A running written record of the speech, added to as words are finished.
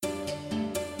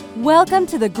Welcome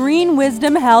to the Green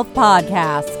Wisdom Health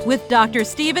Podcast with Dr.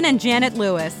 Stephen and Janet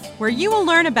Lewis, where you will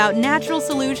learn about natural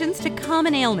solutions to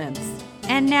common ailments.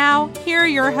 And now, here are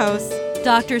your hosts,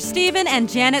 Dr. Stephen and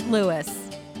Janet Lewis.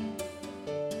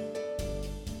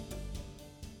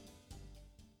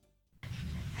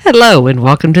 Hello, and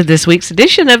welcome to this week's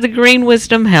edition of the Green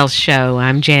Wisdom Health Show.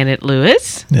 I'm Janet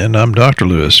Lewis. And I'm Dr.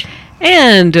 Lewis.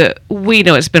 And we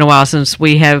know it's been a while since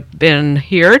we have been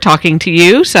here talking to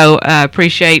you, so I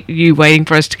appreciate you waiting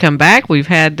for us to come back. We've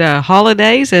had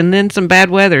holidays and then some bad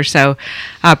weather, so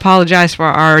I apologize for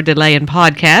our delay in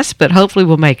podcasts, but hopefully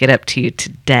we'll make it up to you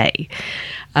today.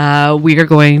 We are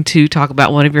going to talk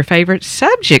about one of your favorite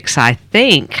subjects, I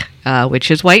think,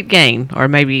 which is weight gain, or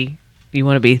maybe you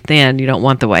want to be thin, you don't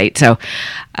want the weight. So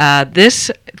this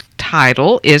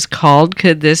title is called,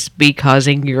 Could This Be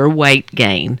Causing Your Weight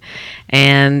Gain?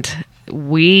 And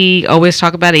we always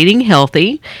talk about eating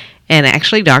healthy. And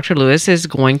actually, Dr. Lewis is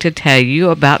going to tell you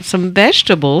about some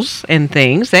vegetables and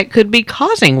things that could be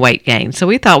causing weight gain. So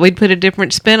we thought we'd put a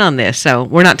different spin on this. So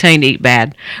we're not telling you to eat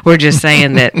bad. We're just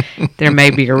saying that there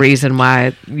may be a reason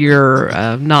why you're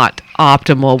not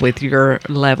optimal with your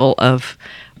level of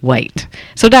weight.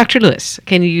 So, Dr. Lewis,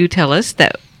 can you tell us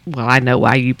that, well, I know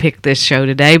why you picked this show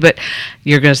today, but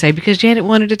you're going to say because Janet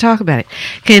wanted to talk about it.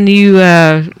 Can you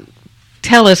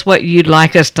tell us what you'd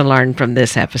like us to learn from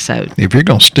this episode? If you're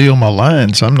going to steal my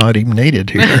lines, I'm not even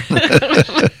needed here.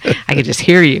 I can just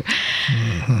hear you.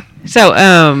 Mm-hmm. So,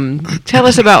 tell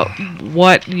us about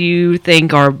what you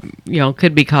think are,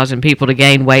 could be causing people to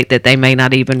gain weight that they may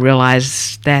not even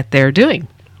realize that they're doing.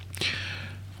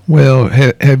 Well,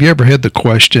 have you ever had the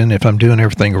question, if I'm doing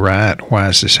everything right, why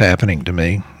is this happening to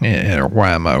me? Or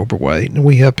why am I overweight? And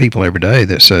we have people every day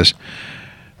that says,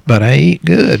 but I eat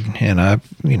good. And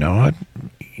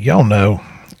y'all know,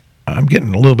 I'm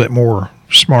getting a little bit more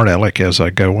smart aleck as I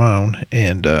go on.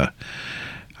 And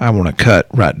I want to cut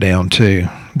right down to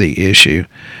the issue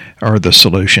or the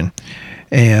solution.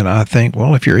 And I think,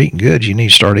 well, if you're eating good, you need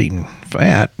to start eating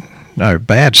fat. No,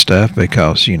 bad stuff,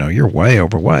 because you're way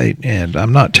overweight. And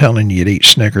I'm not telling you to eat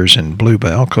Snickers and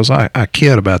Bluebell, because I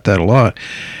kid about that a lot.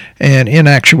 And in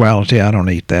actuality, I don't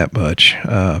eat that much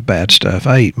bad stuff.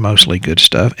 I eat mostly good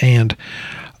stuff. And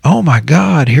oh my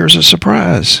God, here's a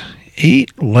surprise: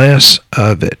 eat less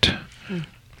of it.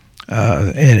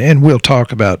 And we'll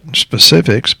talk about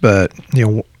specifics, but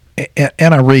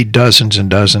and I read dozens and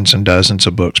dozens and dozens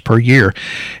of books per year.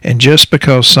 And just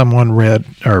because someone read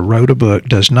or wrote a book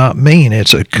does not mean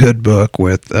it's a good book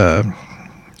with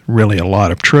really a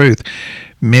lot of truth.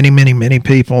 Many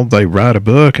people, they write a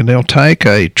book and they'll take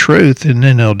a truth and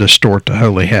then they'll distort the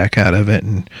holy heck out of it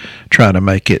and try to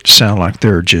make it sound like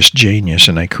they're just genius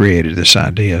and they created this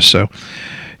idea. So,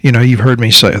 you've heard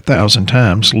me say 1,000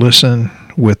 times, listen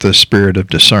with the spirit of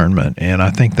discernment. And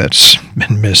I think that's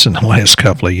been missing the last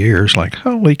couple of years. Like,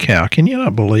 holy cow, can you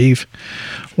not believe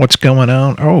what's going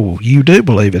on? Oh, you do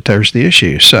believe it. There's the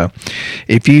issue. So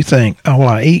if you think, oh,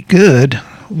 I eat good,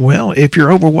 well, if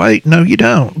you're overweight, no, you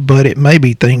don't. But it may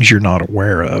be things you're not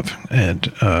aware of.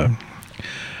 And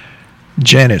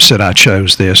Janet said I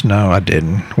chose this. No, I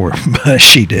didn't. But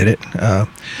she did it.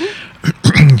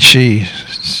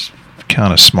 She's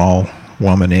kind of small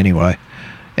woman anyway.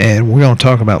 And we're going to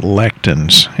talk about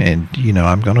lectins, and,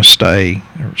 I'm going to stay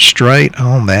straight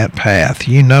on that path.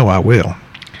 I will.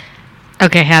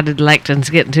 Okay, how did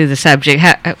lectins get into the subject?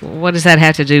 What does that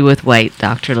have to do with weight,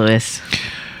 Dr. Lewis?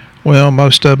 Well,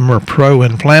 most of them are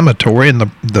pro-inflammatory, and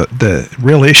the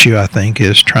real issue, I think,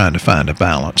 is trying to find a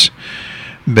balance.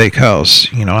 Because,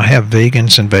 I have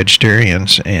vegans and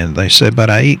vegetarians, and they say,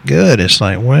 but I eat good. It's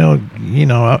like, well,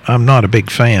 I'm not a big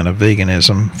fan of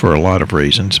veganism for a lot of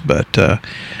reasons, but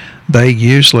they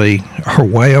usually are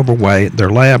way overweight. Their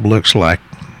lab looks like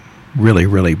really,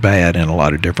 really bad in a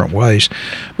lot of different ways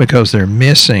because they're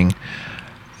missing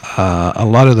a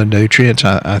lot of the nutrients.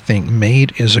 I think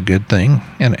meat is a good thing,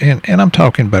 and I'm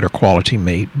talking better quality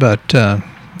meat, but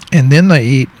and then they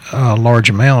eat large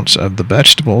amounts of the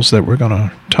vegetables that we're going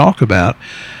to talk about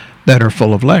that are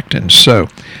full of lectins. So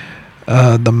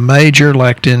the major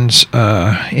lectins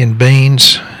in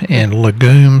beans and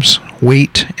legumes,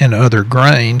 wheat, and other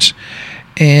grains.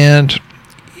 And,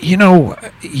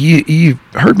 you've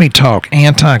heard me talk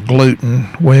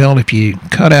anti-gluten. Well, if you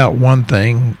cut out one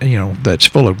thing, that's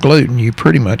full of gluten, you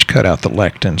pretty much cut out the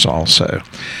lectins also.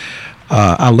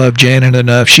 I love Janet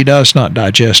enough. She does not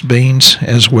digest beans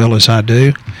as well as I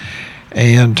do.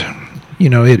 And,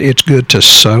 it's good to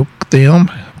soak them,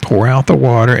 pour out the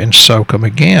water, and soak them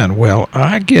again. Well,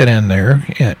 I get in there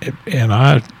and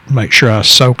I make sure I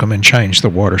soak them and change the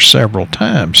water several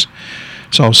times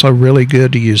It's also really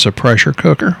good to use a pressure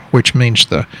cooker, which means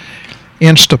the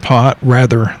Instapot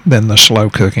rather than the slow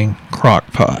cooking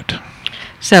crock pot.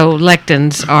 So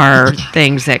lectins are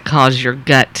things that cause your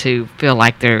gut to feel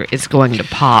like it's going to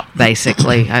pop,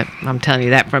 basically. I'm telling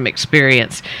you that from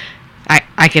experience.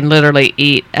 I can literally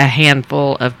eat a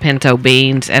handful of pinto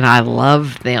beans, and I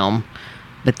love them,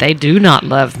 but they do not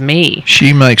love me.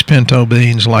 She makes pinto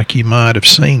beans like you might have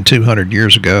seen 200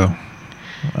 years ago.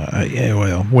 Yeah,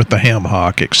 well, with the ham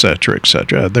hock, etc.,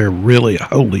 etc. They're really,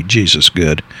 holy Jesus,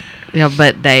 good.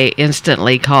 But they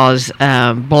instantly cause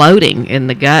bloating in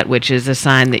the gut, which is a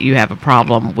sign that you have a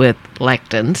problem with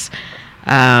lectins.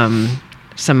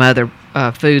 Some other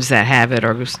foods that have it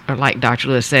are like Dr.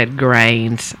 Lewis said,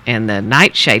 grains, and the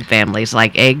nightshade families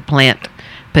like eggplant,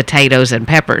 potatoes, and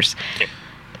peppers.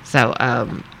 So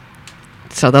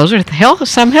those are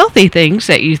some healthy things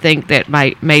that you think that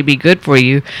may be good for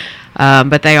you.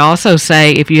 But they also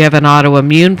say if you have an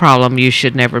autoimmune problem, you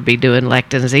should never be doing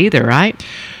lectins either, right?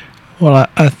 Well,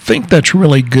 I think that's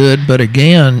really good, but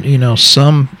again,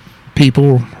 some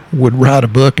people would write a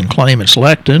book and claim it's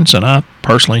lectins, and I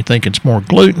personally think it's more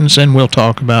glutens, and we'll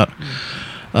talk about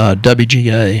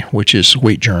WGA, which is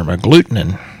wheat germ,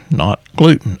 agglutinin, not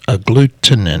gluten,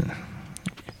 agglutinin.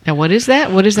 Now, what is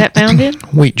that? What is that found in?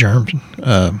 Wheat germs.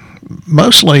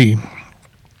 Mostly, in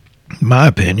my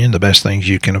opinion, the best things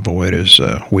you can avoid is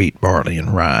wheat, barley,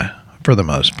 and rye, for the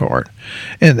most part.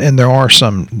 And there are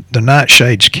some, the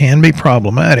nightshades can be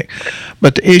problematic.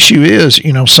 But the issue is,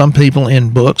 some people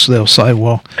in books, they'll say,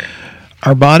 well,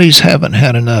 our bodies haven't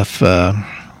had enough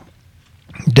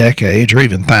decades or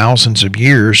even thousands of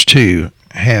years to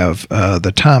have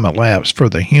the time elapsed for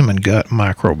the human gut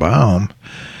microbiome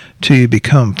to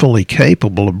become fully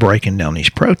capable of breaking down these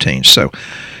proteins. So,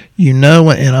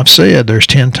 and I've said there's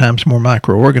 10 times more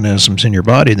microorganisms in your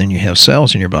body than you have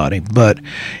cells in your body, but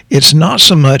it's not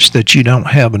so much that you don't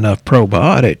have enough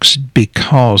probiotics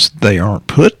because they aren't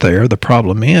put there. The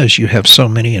problem is you have so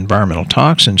many environmental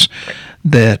toxins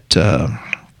that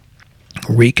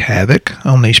wreak havoc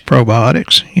on these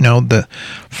probiotics. The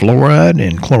fluoride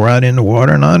and chloride in the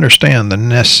water, and I understand the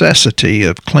necessity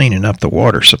of cleaning up the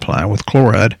water supply with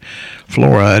chloride.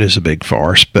 Fluoride is a big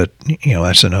farce, but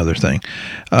that's another thing.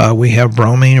 We have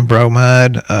bromine and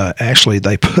bromide. Actually,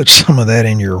 they put some of that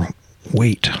in your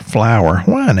wheat flour.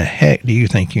 Why in the heck do you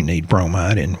think you need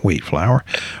bromide in wheat flour?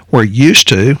 Where used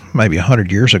to, maybe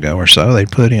 100 years ago or so, they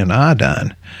put in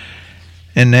iodine.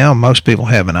 And now most people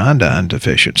have an iodine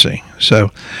deficiency.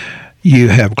 So you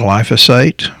have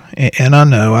glyphosate. And I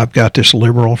know I've got this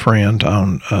liberal friend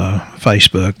on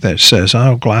Facebook that says,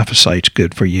 oh, glyphosate's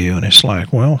good for you. And it's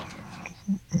like, well,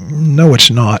 no,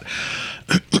 it's not.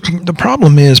 The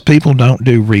problem is people don't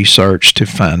do research to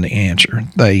find the answer.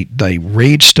 They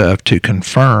read stuff to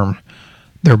confirm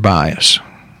their bias.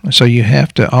 So you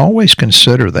have to always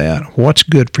consider that. What's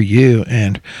good for you?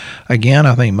 And again,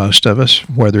 I think most of us,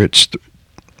 whether it's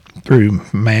through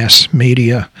mass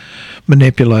media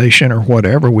manipulation or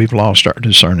whatever, we've lost our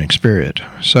discerning spirit.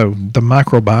 So the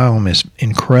microbiome is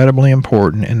incredibly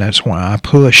important, and that's why I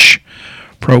push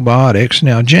probiotics.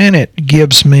 Now, Janet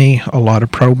gives me a lot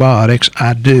of probiotics.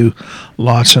 I do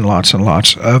lots and lots and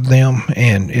lots of them,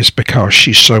 and it's because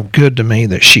she's so good to me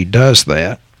that she does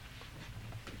that.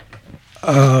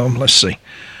 Let's see.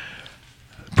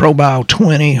 ProBio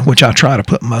 20, which I try to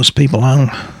put most people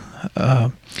on.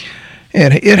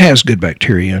 And it has good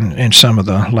bacteria and some of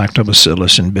the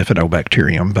lactobacillus and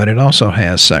bifidobacterium, but it also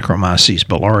has Saccharomyces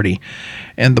boulardii.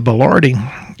 And the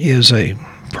boulardii is a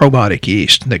probiotic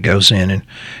yeast that goes in and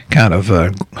kind of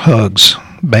hugs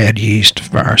bad yeast,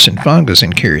 virus, and fungus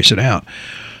and carries it out.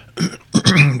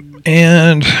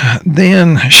 And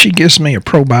then she gives me a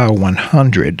ProBio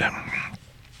 100.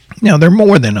 Now, they're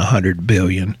more than 100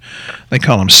 billion. They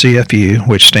call them CFU,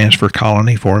 which stands for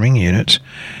colony-forming units,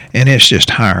 and it's just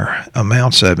higher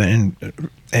amounts of it.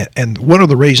 And one of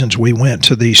the reasons we went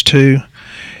to these two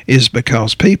is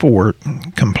because people were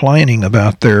complaining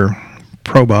about their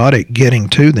probiotic getting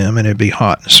to them, and it'd be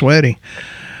hot and sweaty.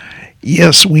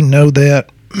 Yes, we know that,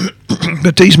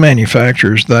 but these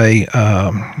manufacturers, they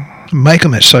make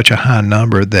them at such a high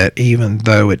number that even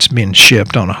though it's been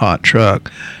shipped on a hot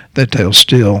truck, that they'll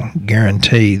still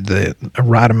guarantee the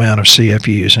right amount of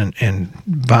CFUs and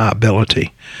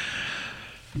viability.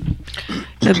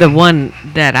 The one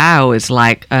that I always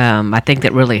like, I think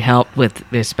that really helped with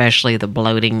especially the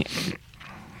bloating,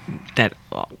 that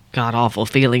god-awful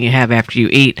feeling you have after you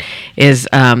eat, is the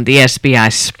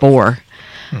SBI Spore.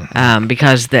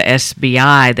 Because the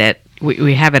SBI, that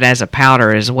we have it as a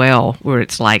powder as well, where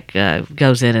it's like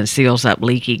goes in and seals up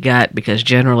leaky gut, because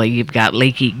generally you've got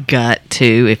leaky gut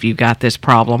too if you've got this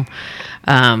problem.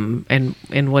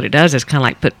 And what it does is kind of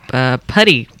like put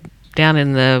putty down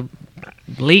in the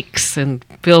leaks and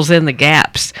fills in the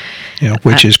gaps.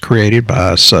 Which is created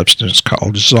by a substance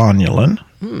called zonulin.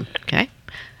 Okay.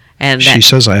 And she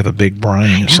says I have a big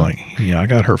brain. It's like, I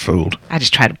got her fooled. I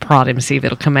just try to prod him, see if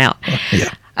it'll come out.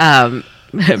 Yeah.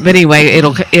 But anyway,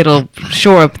 it'll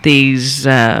shore up these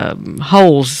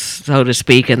holes, so to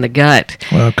speak, in the gut.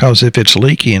 Well, because if it's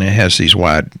leaky and it has these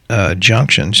wide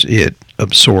junctions, it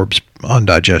absorbs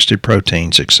undigested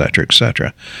proteins, et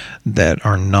cetera, that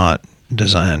are not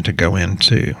designed to go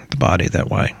into the body that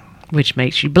way. Which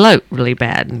makes you bloat really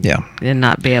bad and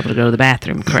not be able to go to the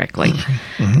bathroom correctly.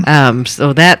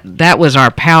 So that was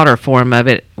our powder form of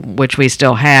it, which we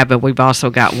still have, but we've also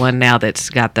got one now that's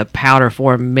got the powder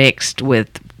form mixed with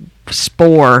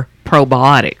spore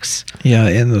probiotics. Yeah,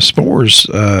 and the spores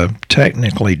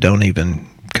technically don't even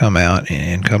come out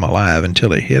and come alive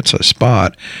until it hits a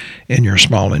spot in your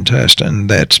small intestine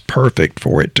that's perfect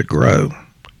for it to grow.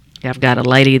 I've got a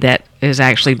lady that is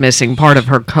actually missing part of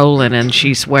her colon, and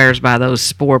she swears by those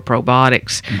spore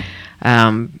probiotics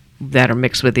that are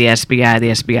mixed with the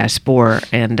SBI spore.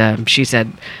 And she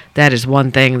said that is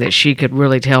one thing that she could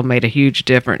really tell made a huge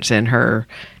difference in her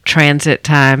transit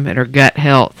time and her gut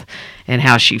health and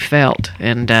how she felt.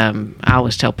 And I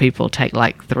always tell people take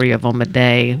like 3 of them a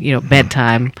day,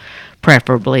 bedtime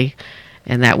preferably,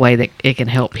 and that way that it can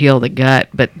help heal the gut.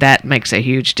 But that makes a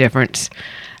huge difference.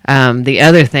 The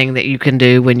other thing that you can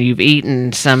do when you've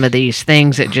eaten some of these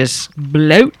things that just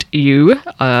bloat you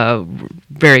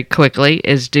very quickly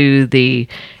is do the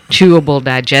chewable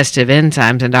digestive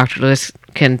enzymes, and Dr. Lewis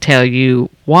can tell you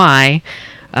why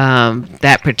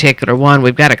that particular one.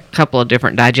 We've got a couple of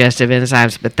different digestive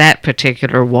enzymes, but that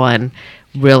particular one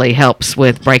really helps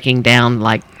with breaking down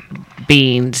like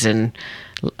beans and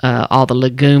all the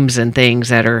legumes and things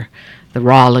that are the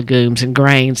raw legumes and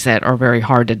grains that are very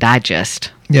hard to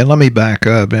digest. Yeah, let me back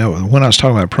up. When I was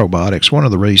talking about probiotics, one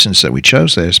of the reasons that we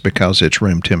chose that is because it's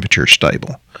room temperature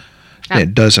stable.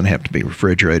 It doesn't have to be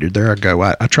refrigerated. There I go.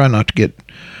 I try not to get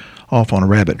off on a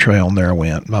rabbit trail, and there I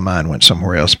went. My mind went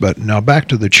somewhere else. But now back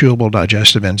to the chewable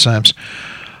digestive enzymes.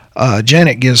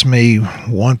 Janet gives me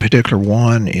one particular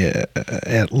one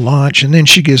at lunch, and then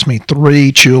she gives me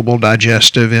 3 chewable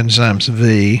digestive enzymes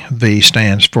V. V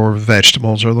stands for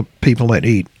vegetables, or the people that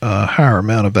eat a higher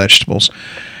amount of vegetables.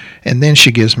 And then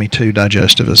she gives me 2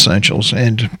 digestive essentials.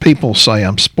 And people say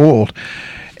I'm spoiled.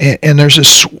 And there's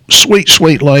this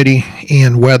sweet lady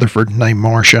in Weatherford named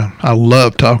Marcia. I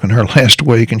loved talking to her last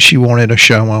week, and she wanted a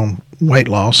show on weight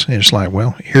loss. And it's like,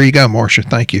 well, here you go, Marcia,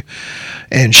 thank you.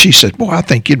 And she said, boy, I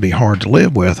think you'd be hard to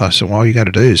live with. I said, well, all you got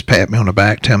to do is pat me on the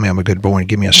back, tell me I'm a good boy, and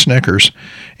give me a Snickers.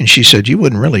 And she said, you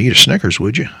wouldn't really eat a Snickers,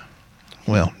 would you?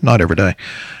 Well, not every day.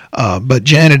 But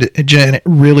Janet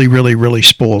really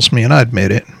spoils me, and I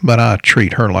admit it, but I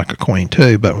treat her like a queen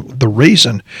too. But the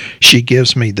reason she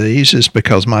gives me these is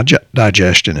because my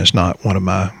digestion is not one of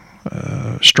my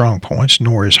strong points,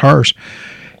 nor is hers.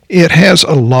 It has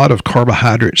a lot of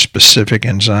carbohydrate-specific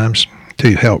enzymes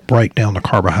to help break down the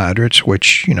carbohydrates,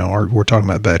 which, we're talking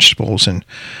about vegetables and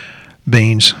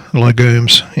beans,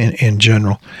 legumes in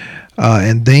general.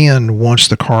 And then once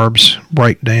the carbs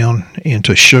break down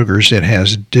into sugars, it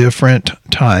has different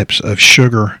types of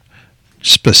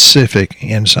sugar-specific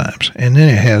enzymes. And then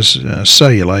it has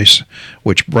cellulase,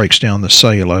 which breaks down the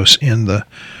cellulose in the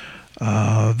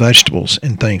vegetables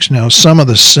and things. Now, some of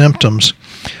the symptoms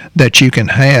that you can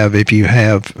have if you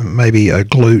have maybe a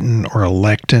gluten or a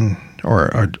lectin or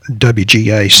a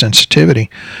WGA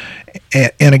sensitivity.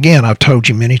 And again, I've told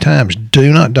you many times,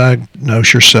 do not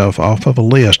diagnose yourself off of a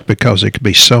list because it could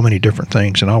be so many different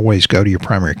things, and always go to your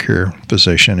primary care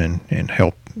physician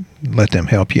and let them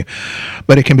help you.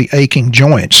 But it can be aching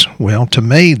joints. Well, to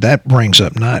me, that brings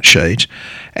up nightshades.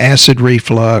 Acid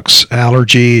reflux,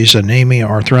 allergies, anemia,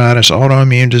 arthritis,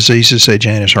 autoimmune diseases that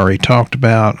Janice already talked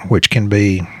about, which can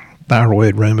be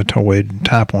thyroid, rheumatoid,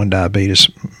 type 1 diabetes,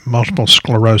 multiple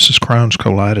sclerosis, Crohn's,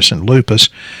 colitis, and lupus.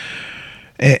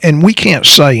 And we can't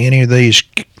say any of these,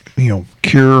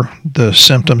 cure the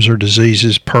symptoms or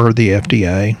diseases per the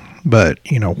FDA. But,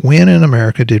 when in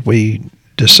America did we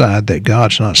decide that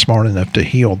God's not smart enough to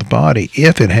heal the body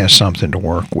if it has something to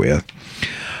work with?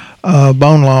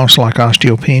 Bone loss like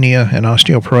osteopenia and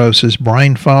osteoporosis,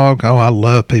 brain fog. Oh, I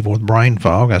love people with brain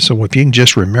fog. I said, well, if you can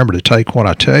just remember to take what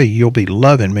I tell you, you'll be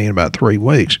loving me in about 3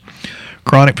 weeks.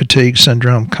 Chronic fatigue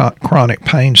syndrome, chronic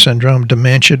pain syndrome,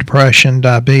 dementia, depression,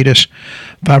 diabetes,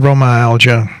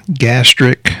 fibromyalgia,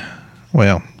 gastric,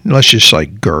 well, let's just say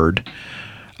GERD,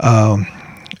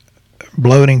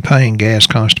 bloating, pain, gas,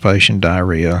 constipation,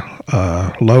 diarrhea,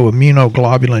 low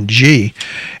immunoglobulin G.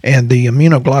 And the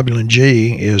immunoglobulin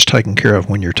G is taken care of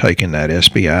when you're taking that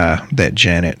SBI that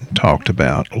Janet talked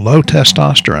about. Low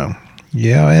testosterone.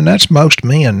 Yeah, and that's most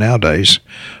men nowadays,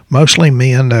 mostly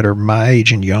men that are my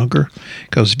age and younger,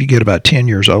 because if you get about 10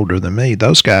 years older than me,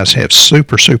 those guys have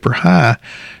super, super high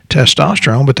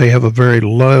testosterone, but they have a very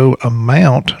low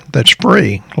amount that's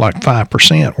free, like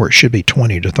 5%, where it should be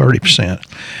 20 to 30%.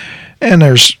 And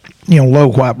there's, low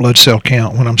white blood cell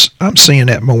count. When I'm seeing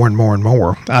that more and more and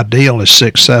more. Ideal is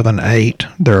 6, 7, 8,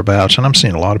 thereabouts, and I'm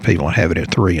seeing a lot of people have it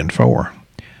at 3 and 4.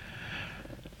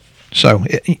 So,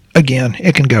 again,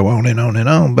 it can go on and on and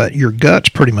on, but your gut's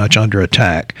pretty much under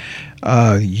attack.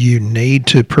 You need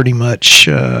to pretty much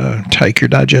take your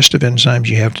digestive enzymes.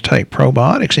 You have to take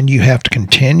probiotics, and you have to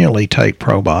continually take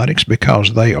probiotics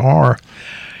because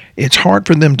it's hard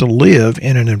for them to live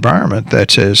in an environment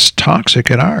that's as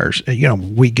toxic as ours.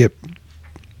 We get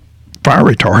fire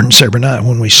retardants every night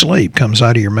when we sleep, comes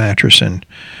out of your mattress and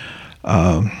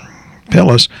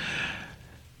pillows.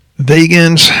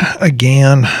 Vegans,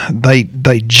 again,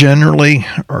 they generally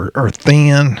are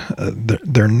thin.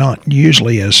 They're not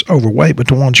usually as overweight, but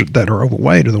the ones that are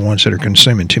overweight are the ones that are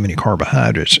consuming too many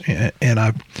carbohydrates. And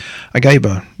I gave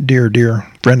a dear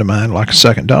friend of mine, like a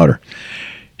second daughter,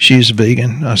 she's a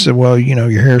vegan. I said, well,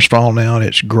 your hair's falling out,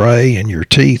 it's gray, and your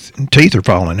teeth are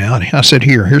falling out. I said,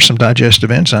 here's some digestive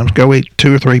enzymes. Go eat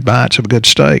 2 or 3 bites of a good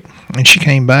steak. And she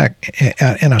came back,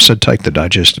 and I said, take the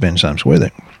digestive enzymes with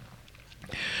it.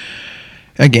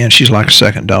 Again, she's like a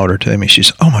second daughter to me. She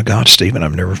says, oh, my God, Stephen,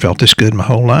 I've never felt this good in my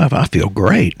whole life. I feel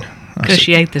great. Because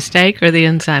she ate the steak or the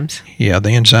enzymes? Yeah, the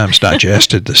enzymes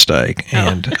digested the steak.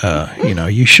 And,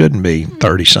 you shouldn't be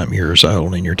 30-something years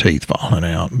old and your teeth falling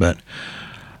out. But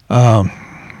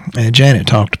and Janet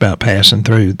talked about passing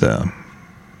through the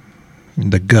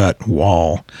gut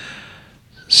wall,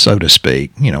 so to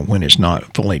speak, when it's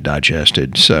not fully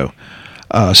digested. So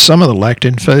some of the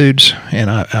lectin foods,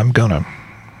 and I'm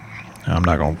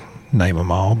not going to name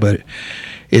them all, but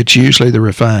it's usually the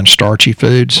refined starchy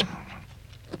foods,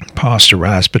 pasta,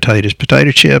 rice, potatoes,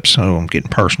 potato chips. Oh, I'm getting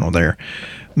personal there.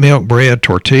 Milk, bread,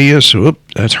 tortillas. Whoop,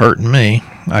 that's hurting me.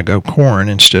 I go corn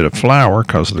instead of flour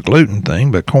because of the gluten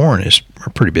thing, but corn is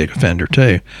a pretty big offender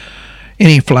too.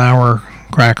 Any flour,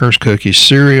 crackers, cookies,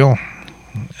 cereal,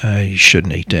 you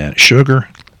shouldn't eat that. Sugar,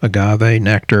 agave,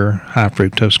 nectar, high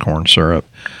fructose corn syrup,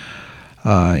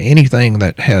 anything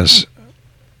that has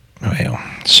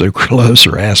sucralose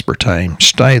or aspartame,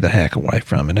 stay the heck away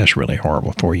from it. That's really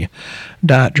horrible for you.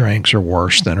 Diet drinks are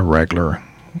worse than a regular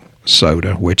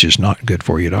soda, which is not good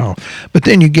for you at all. But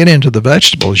then you get into the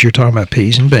vegetables. You're talking about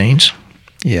peas and beans.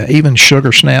 Yeah, even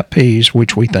sugar snap peas,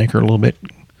 which we think are a little bit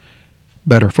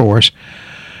better for us.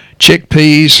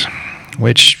 Chickpeas,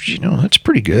 which, that's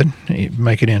pretty good. You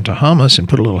make it into hummus and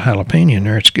put a little jalapeno in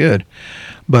there, it's good.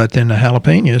 But then the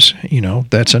jalapenos,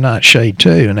 that's a nightshade too,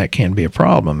 and that can be a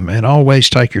problem. And always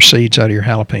take your seeds out of your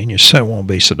jalapenos so it won't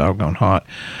be so doggone hot.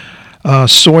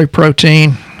 Soy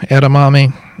protein,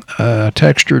 edamame,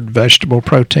 textured vegetable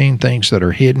protein, things that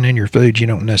are hidden in your food you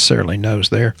don't necessarily know is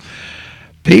there.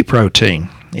 Pea protein,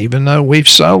 even though we've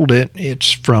sold it,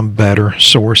 it's from better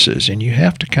sources, and you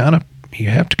have to kind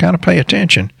of pay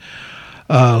attention.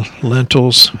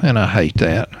 Lentils, and I hate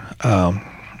that.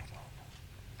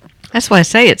 That's why I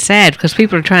say it's sad, because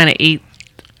people are trying to eat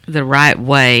the right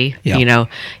way, Yep.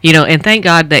 And thank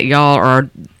God that y'all are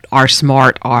our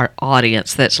smart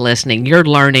audience that's listening. You're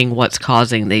learning what's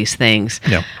causing these things.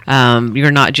 Yep.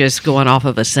 You're not just going off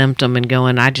of a symptom and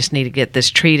going, I just need to get this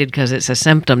treated because it's a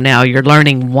symptom now. You're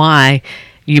learning why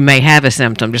you may have a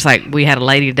symptom. Just like we had a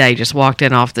lady today, just walked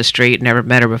in off the street, never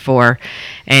met her before,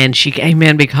 and she came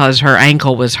in because her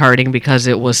ankle was hurting because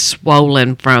it was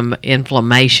swollen from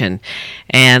inflammation.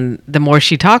 And the more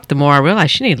she talked, the more I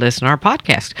realized she needed to listen to our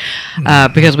podcast,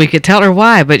 because we could tell her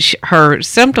why. But her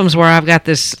symptoms were, I've got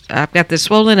this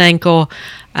swollen ankle.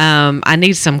 I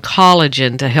need some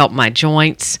collagen to help my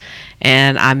joints,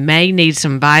 and I may need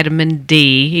some vitamin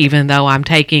D, even though I'm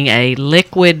taking a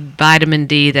liquid vitamin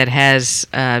D that has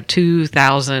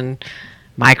 2,000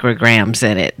 micrograms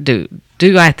in it.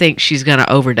 Do I think she's going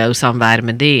to overdose on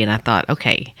vitamin D? And I thought,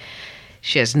 okay,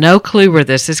 she has no clue where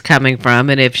this is coming from,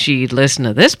 and if she'd listened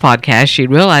to this podcast, she'd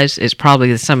realize it's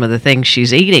probably some of the things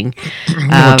she's eating.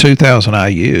 2,000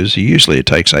 IUs, usually it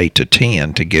takes 8 to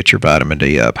 10 to get your vitamin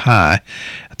D up high.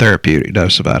 A therapeutic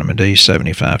dose of vitamin D is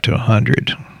 75 to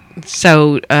 100.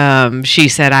 So she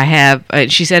said,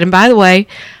 and by the way,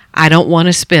 I don't want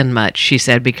to spend much, she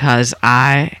said, because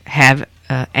I have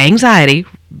anxiety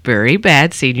very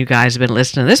bad. Seeing you guys have been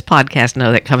listening to this podcast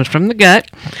know that comes from the gut.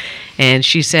 And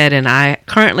she said, and I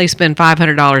currently spend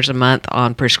 $500 a month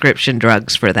on prescription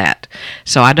drugs for that.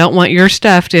 So I don't want your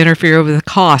stuff to interfere with the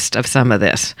cost of some of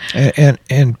this.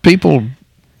 And people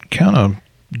kind of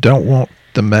don't want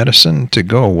the medicine to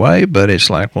go away, but it's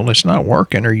like, well, it's not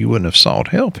working, or you wouldn't have sought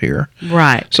help here.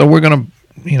 Right. So we're going to,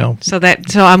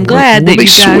 So I'm glad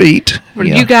that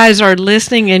you guys are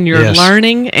listening and you're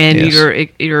learning and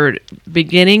you're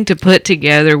beginning to put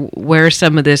together where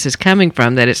some of this is coming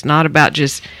from. That it's not about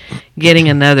just getting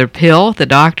another pill. The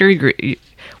doctor,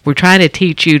 we're trying to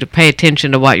teach you to pay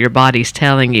attention to what your body's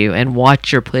telling you and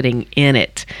what you're putting in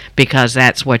it, because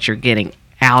that's what you're getting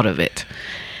out of it.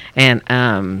 And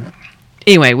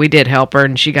anyway, we did help her,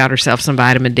 and she got herself some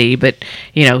vitamin D, but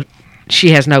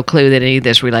she has no clue that any of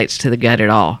this relates to the gut at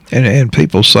all. And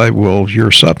people say, well, your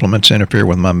supplements interfere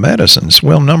with my medicines.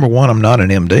 Well, number one, I'm not an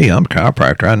MD. I'm a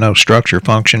chiropractor. I know structure,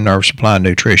 function, nerve supply,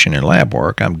 nutrition, and lab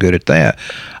work. I'm good at that.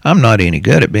 I'm not any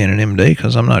good at being an MD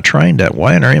because I'm not trained that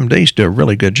way, and our MDs do a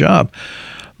really good job.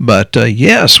 But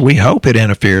yes, we hope it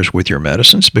interferes with your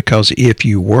medicines, because if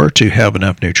you were to have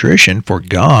enough nutrition for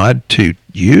God to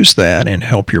use that and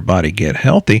help your body get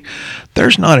healthy,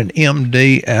 there's not an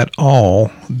MD at all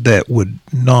that would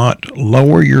not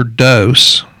lower your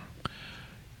dose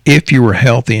if you were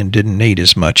healthy and didn't need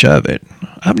as much of it.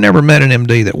 I've never met an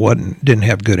MD that didn't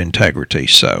have good integrity.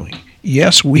 So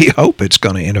yes, we hope it's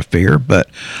going to interfere, but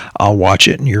I'll watch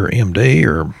it, and your MD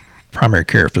or primary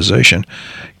care physician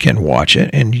can watch it,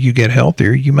 and you get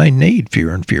healthier, you may need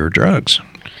fewer and fewer drugs.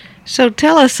 So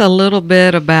tell us a little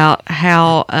bit about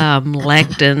how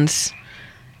lectins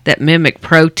that mimic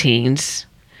proteins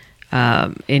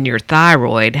in your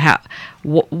thyroid,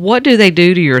 what do they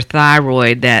do to your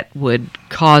thyroid that would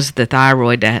cause the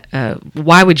thyroid to,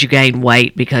 why would you gain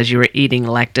weight because you were eating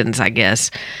lectins, I guess?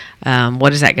 What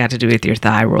does that got to do with your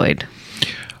thyroid?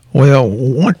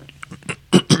 Well,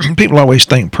 people always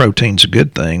think protein's a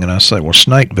good thing, and I say, well,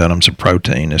 snake venom's a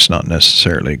protein. It's not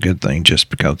necessarily a good thing just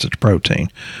because it's protein.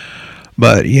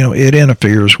 But, it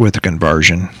interferes with the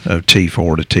conversion of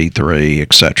T4 to T3,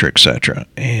 et cetera,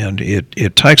 and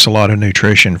it takes a lot of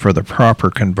nutrition for the proper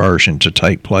conversion to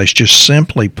take place. Just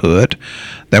simply put,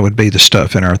 that would be the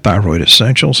stuff in our Thyroid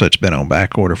Essentials that's been on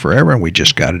back order forever, and we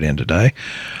just got it in today.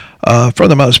 For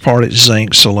the most part, it's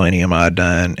zinc, selenium,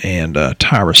 iodine, and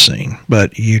tyrosine.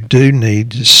 But you do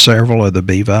need several of the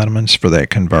B vitamins for that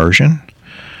conversion.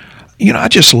 I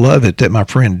just love it that my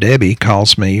friend Debbie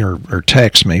calls me or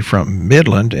texts me from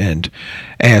Midland and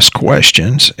asks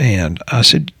questions. And I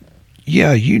said,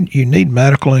 yeah, you need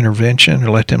medical intervention,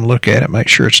 or let them look at it, make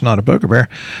sure it's not a booger bear.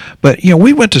 But,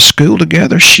 we went to school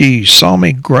together. She saw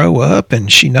me grow up,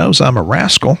 and she knows I'm a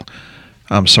rascal.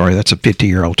 I'm sorry, that's a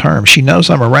 50-year-old term. She knows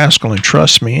I'm a rascal and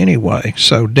trusts me anyway.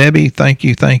 So, Debbie, thank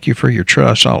you for your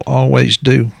trust. I'll always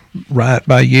do right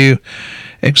by you,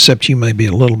 except you may be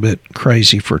a little bit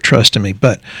crazy for trusting me.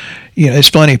 But, it's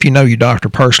funny, if you know your doctor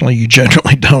personally, you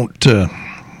generally don't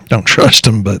trust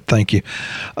them, but thank you.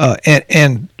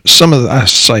 And I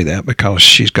say that because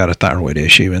she's got a thyroid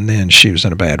issue, and then she was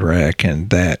in a bad wreck, and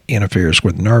that interferes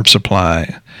with nerve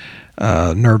supply.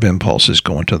 Nerve impulses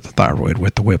going to the thyroid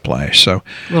with the whiplash. So,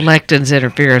 lectins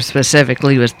interfere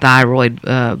specifically with thyroid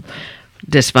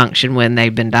dysfunction when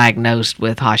they've been diagnosed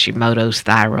with Hashimoto's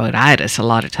thyroiditis a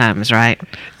lot of times, right?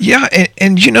 Yeah,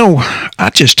 and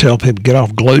I just tell people get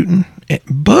off gluten.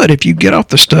 But if you get off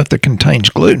the stuff that contains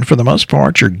gluten, for the most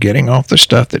part, you're getting off the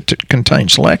stuff that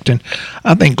contains lectin.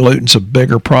 I think gluten's a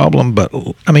bigger problem, but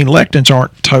lectins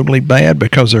aren't totally bad,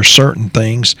 because there's certain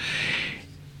things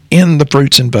in the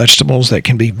fruits and vegetables that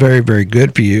can be very, very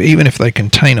good for you, even if they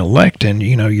contain a lectin.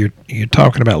 You're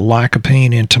talking about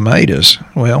lycopene in tomatoes.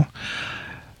 Well,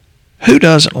 who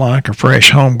doesn't like a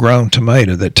fresh homegrown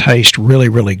tomato that tastes really,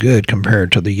 really good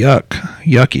compared to the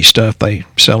yucky stuff they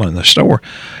sell in the store?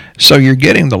 So you're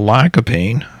getting the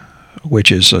lycopene,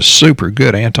 which is a super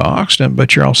good antioxidant,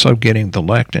 but you're also getting the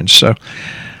lectins. So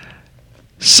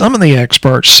some of the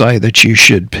experts say that you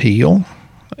should peel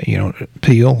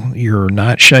your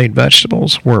nightshade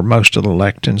vegetables where most of the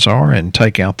lectins are and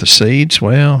take out the seeds.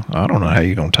 Well, I don't know how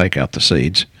you're going to take out the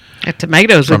seeds.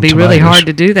 Tomatoes would be really hard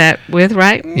to do that with,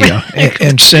 right? Yeah,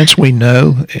 and since we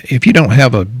know, if you don't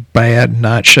have a bad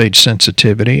nightshade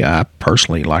sensitivity, I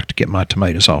personally like to get my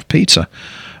tomatoes off pizza.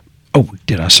 Oh,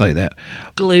 did I say that?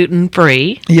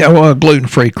 Gluten-free. Yeah, well, a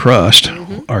gluten-free crust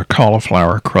or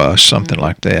cauliflower crust, something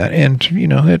like that. And,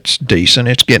 it's decent.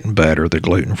 It's getting better, the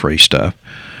gluten-free stuff.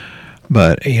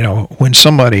 But, when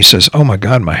somebody says, oh my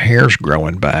God, my hair's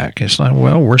growing back, it's like,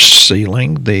 well, we're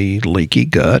sealing the leaky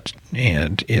gut,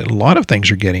 and a lot of things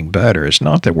are getting better. It's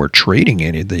not that we're treating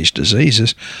any of these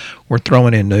diseases. We're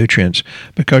throwing in nutrients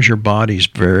because your body's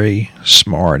very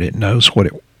smart. It knows what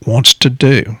it wants to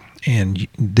do, and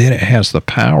then it has the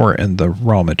power and the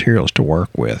raw materials to work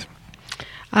with.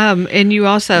 And you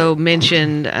also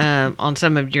mentioned on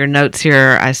some of your notes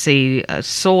here, I see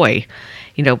soy.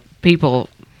 People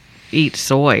eat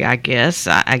soy, I guess.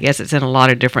 I guess it's in a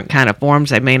lot of different kind of forms.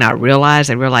 They may not realize.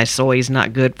 They realize soy is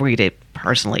not good for you to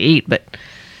personally eat, but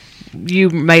you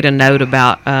made a note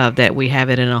about that we have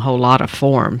it in a whole lot of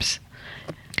forms.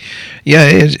 Yeah,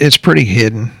 it's pretty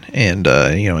hidden. And,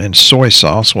 in soy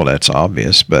sauce, well, that's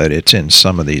obvious, but it's in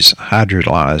some of these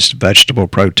hydrolyzed vegetable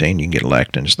protein. You can get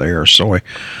lectins there or soy.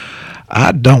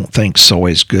 I don't think soy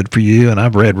is good for you, and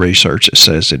I've read research that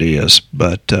says it is,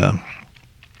 but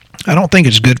I don't think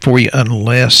it's good for you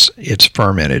unless it's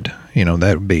fermented.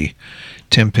 That would be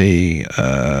Tempe,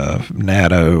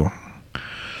 natto.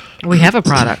 We have a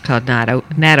product called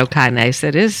nattokinase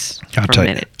that is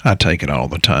fermented. I take it all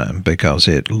the time because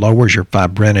it lowers your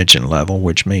fibrinogen level,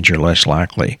 which means you're less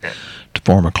likely to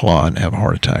form a clot and have a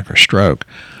heart attack or stroke.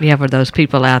 Yeah, for those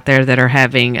people out there that are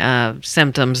having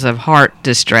symptoms of heart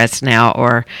distress now,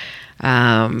 or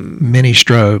mini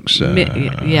strokes.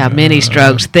 Mini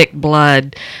strokes, thick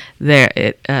blood.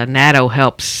 Natto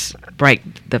helps break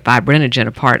the fibrinogen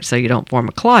apart so you don't form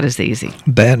a clot as easy.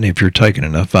 That, and if you're taking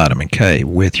enough vitamin K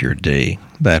with your D,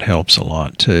 that helps a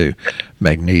lot too.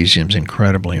 Magnesium's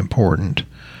incredibly important.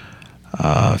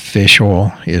 Fish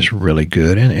oil is really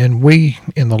good. And we,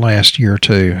 in the last year or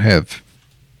two, have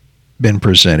been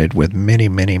presented with many,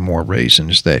 many more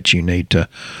reasons that you need to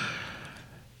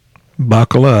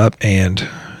buckle up and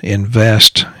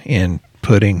invest in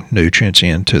putting nutrients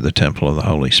into the temple of the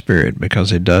Holy Spirit,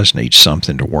 because it does need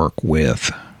something to work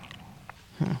with.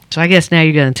 So I guess now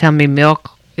you're going to tell me milk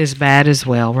is bad as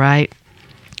well, right?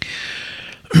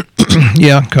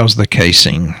 Yeah, because of the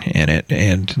casein in it.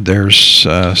 And there's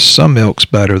some milks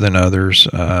better than others.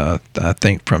 I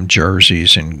think from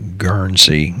Jersey's and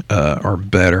Guernsey are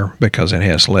better because it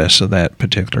has less of that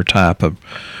particular type of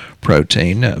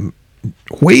protein.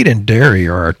 Wheat and dairy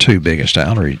are our two biggest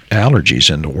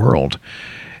allergies in the world,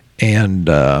 and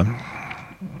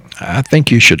I think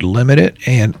you should limit it.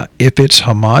 And if it's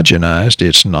homogenized,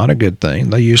 it's not a good thing.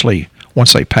 They usually,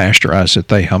 once they pasteurize it,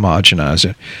 they homogenize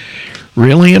it.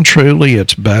 Really and truly,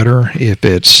 it's better if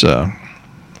it's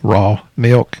raw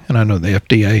milk, and I know the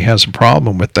FDA has a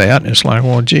problem with that. And it's like,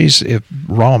 well, geez, if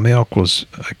raw milk was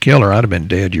a killer, I'd have been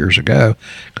dead years ago,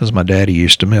 because my daddy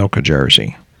used to milk a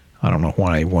Jersey. I don't know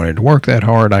why he wanted to work that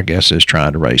hard. I guess he's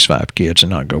trying to raise 5 kids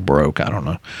and not go broke. I don't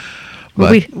know.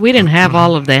 But we didn't have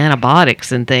all of the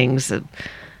antibiotics and things,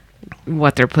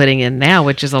 what they're putting in now,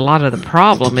 which is a lot of the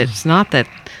problem. It's not that,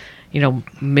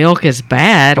 milk is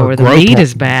bad or the meat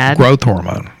is bad. Growth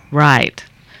hormone. Right.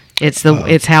 It's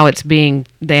how the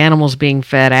animal's being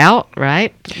fed out,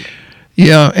 right?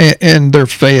 Yeah, and they're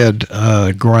fed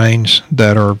grains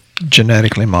that are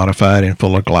genetically modified and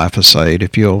full of glyphosate.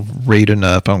 If you'll read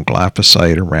enough on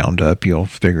glyphosate or Roundup, you'll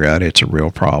figure out it's a real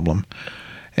problem.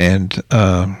 And,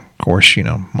 of course,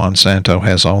 Monsanto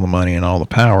has all the money and all the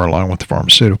power along with the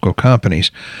pharmaceutical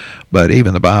companies. But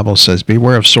even the Bible says,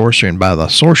 beware of sorcery, and by the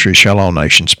sorcery shall all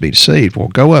nations be deceived. Well,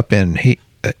 go up in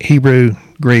Hebrew,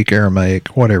 Greek, Aramaic,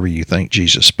 whatever you think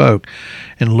Jesus spoke,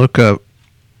 and look up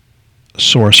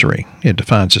sorcery. It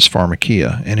defines as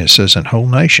pharmakia, and it says, and whole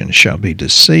nations shall be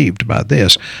deceived by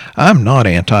this. I'm not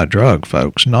anti-drug,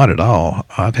 folks, not at all.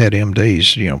 I've had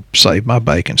MDs, save my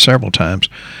bacon several times,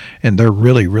 and they're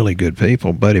really, really good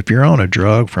people. But if you're on a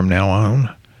drug from now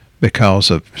on because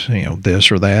of,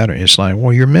 this or that, it's like,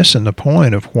 well, you're missing the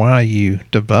point of why you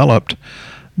developed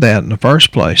that in the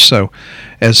first place. So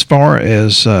as far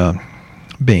as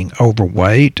being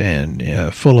overweight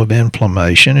and full of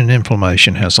inflammation, and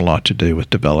inflammation has a lot to do with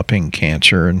developing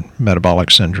cancer and metabolic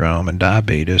syndrome and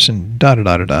diabetes and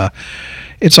da-da-da-da-da.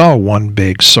 It's all one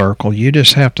big circle. You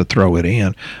just have to throw it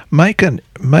in. Make an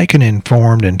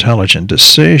informed, intelligent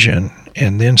decision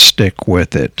and then stick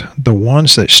with it. The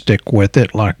ones that stick with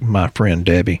it, like my friend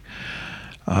Debbie,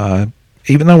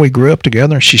 even though we grew up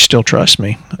together and she still trusts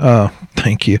me,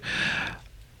 thank you,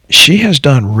 she has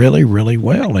done really, really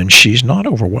well, and she's not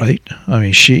overweight. I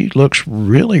mean, she looks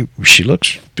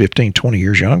 15, 20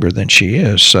 years younger than she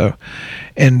is. So,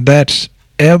 and that's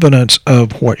evidence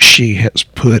of what she has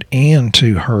put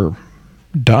into her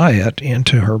diet,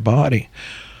 into her body.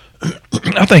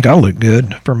 I think I look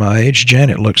good for my age.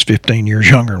 Janet looks 15 years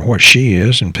younger than what she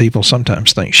is, and people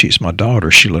sometimes think she's my daughter.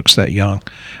 She looks that young,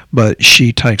 but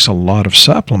she takes a lot of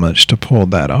supplements to pull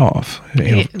that off.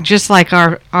 Just like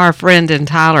our friend and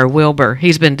Tyler Wilbur,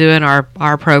 he's been doing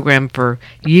our program for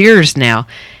years now.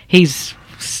 I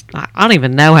don't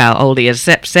even know how old he is,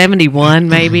 71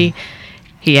 maybe.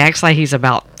 He acts like he's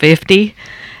about 50.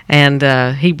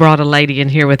 And he brought a lady in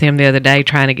here with him the other day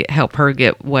trying to help her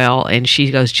get well. And she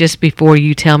goes, just before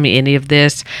you tell me any of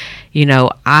this,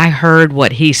 I heard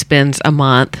what he spends a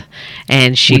month.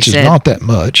 And she Which said... is not that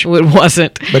much. It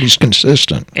wasn't. But he's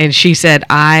consistent. And she said,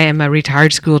 I am a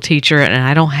retired school teacher and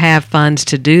I don't have funds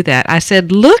to do that. I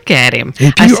said, look at him.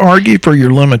 If you argue for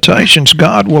your limitations,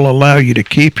 God will allow you to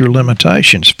keep your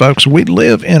limitations. Folks, we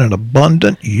live in an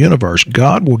abundant universe.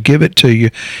 God will give it to you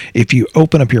if you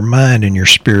open up your mind and your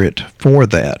spirit for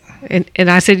that. And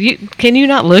I said, can you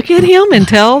not look at him and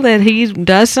tell that he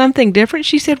does something different?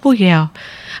 She said, well, yeah.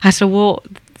 I said, well,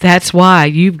 that's why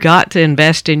you've got to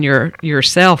invest in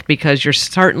yourself, because you're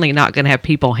certainly not going to have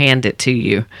people hand it to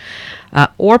you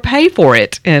or pay for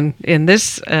it. And in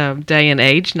this day and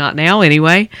age, not now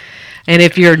anyway. And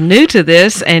if you're new to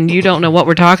this and you don't know what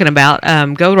we're talking about,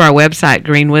 go to our website,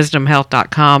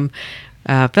 greenwisdomhealth.com.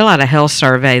 Fill out a health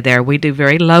survey there. We do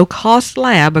very low-cost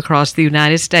lab across the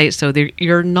United States, so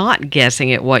you're not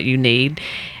guessing at what you need.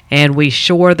 And we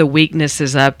shore the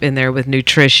weaknesses up in there with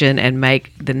nutrition and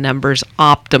make the numbers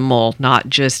optimal, not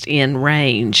just in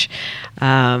range.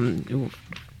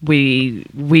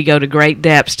 We go to great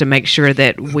depths to make sure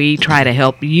that we try to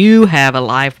help you have a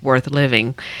life worth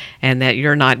living, and that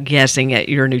you're not guessing at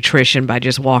your nutrition by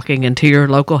just walking into your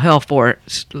local health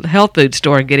food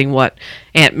store and getting what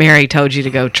Aunt Mary told you to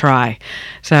go try.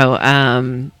 So,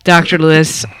 Dr.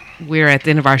 Lewis, we're at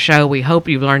the end of our show. We hope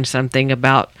you've learned something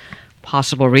about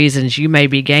possible reasons you may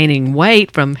be gaining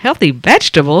weight from healthy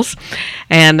vegetables.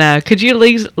 And could you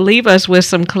leave us with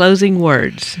some closing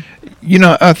words?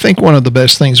 I think one of the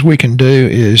best things we can do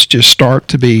is just start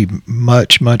to be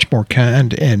much, much more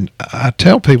kind. And I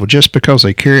tell people, just because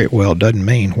they carry it well doesn't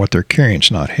mean what they're carrying is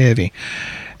not heavy.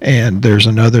 And there's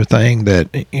another thing that,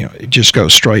 it just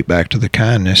goes straight back to the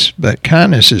kindness. But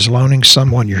kindness is loaning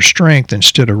someone your strength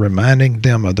instead of reminding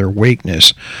them of their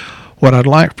weakness. What I'd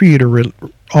like for you to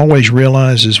always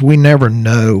realize is we never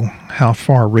know how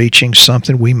far-reaching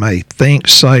something we may think,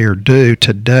 say, or do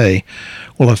today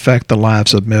will affect the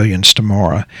lives of millions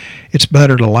tomorrow. It's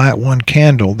better to light one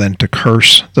candle than to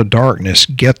curse the darkness.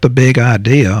 Get the big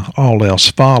idea, all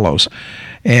else follows.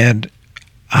 And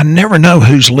I never know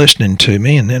who's listening to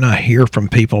me, and then I hear from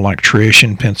people like Trish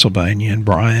in Pennsylvania and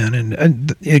Brian,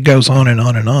 and it goes on and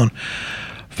on and on.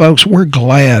 Folks, we're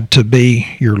glad to be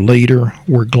your leader.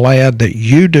 We're glad that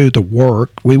you do the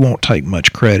work. We won't take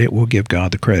much credit. We'll give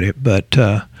God the credit. But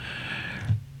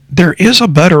there is a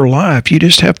better life. You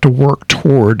just have to work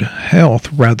toward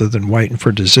health rather than waiting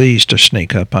for disease to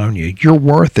sneak up on you. You're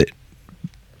worth it.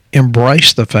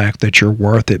 Embrace the fact that you're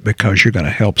worth it because you're going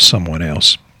to help someone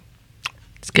else.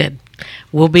 It's good.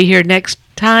 We'll be here next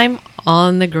time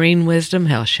on the Green Wisdom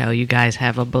Health Show. You guys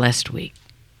have a blessed week.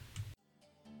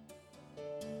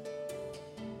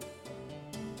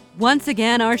 Once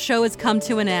again, our show has come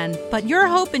to an end, but your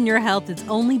hope in your health is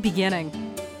only beginning.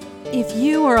 If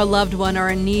you or a loved one are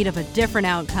in need of a different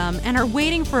outcome and are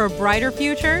waiting for a brighter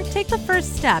future, take the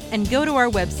first step and go to our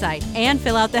website and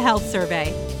fill out the health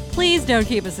survey. Please don't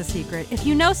keep us a secret. If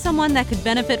you know someone that could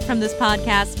benefit from this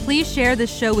podcast, please share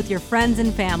this show with your friends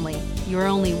and family. You are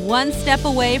only one step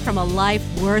away from a life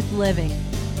worth living.